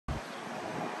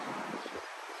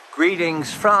Greetings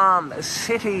from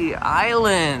City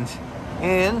Island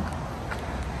in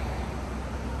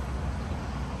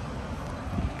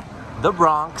the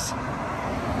Bronx.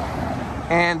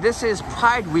 And this is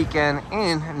Pride weekend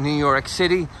in New York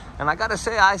City. And I gotta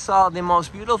say, I saw the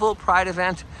most beautiful Pride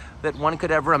event that one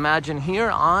could ever imagine here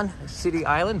on City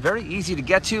Island. Very easy to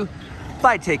get to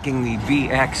by taking the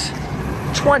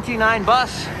BX29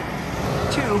 bus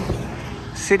to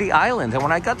City Island. And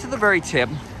when I got to the very tip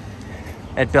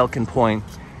at Belden Point,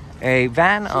 a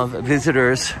van of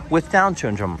visitors with Down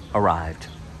syndrome arrived.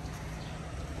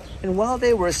 And while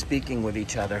they were speaking with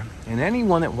each other, and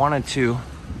anyone that wanted to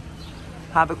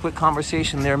have a quick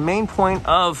conversation, their main point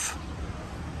of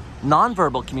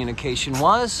nonverbal communication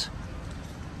was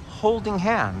holding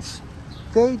hands.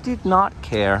 They did not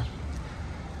care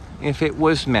if it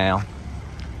was male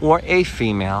or a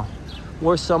female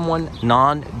or someone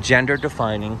non-gender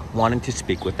defining wanting to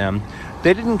speak with them.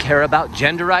 They didn't care about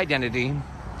gender identity,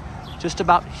 just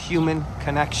about human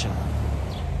connection.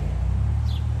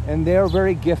 And they're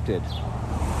very gifted,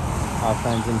 our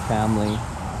friends and family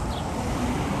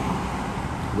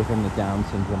within the Down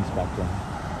syndrome spectrum.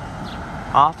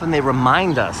 Often they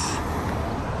remind us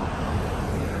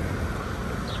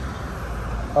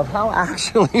of how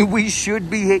actually we should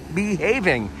be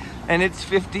behaving. And it's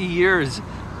 50 years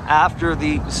after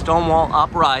the Stonewall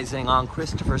uprising on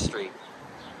Christopher Street.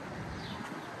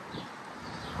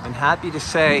 I'm happy to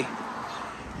say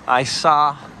I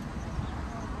saw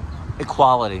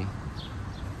equality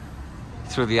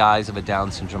through the eyes of a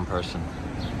Down syndrome person,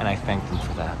 and I thank them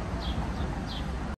for that.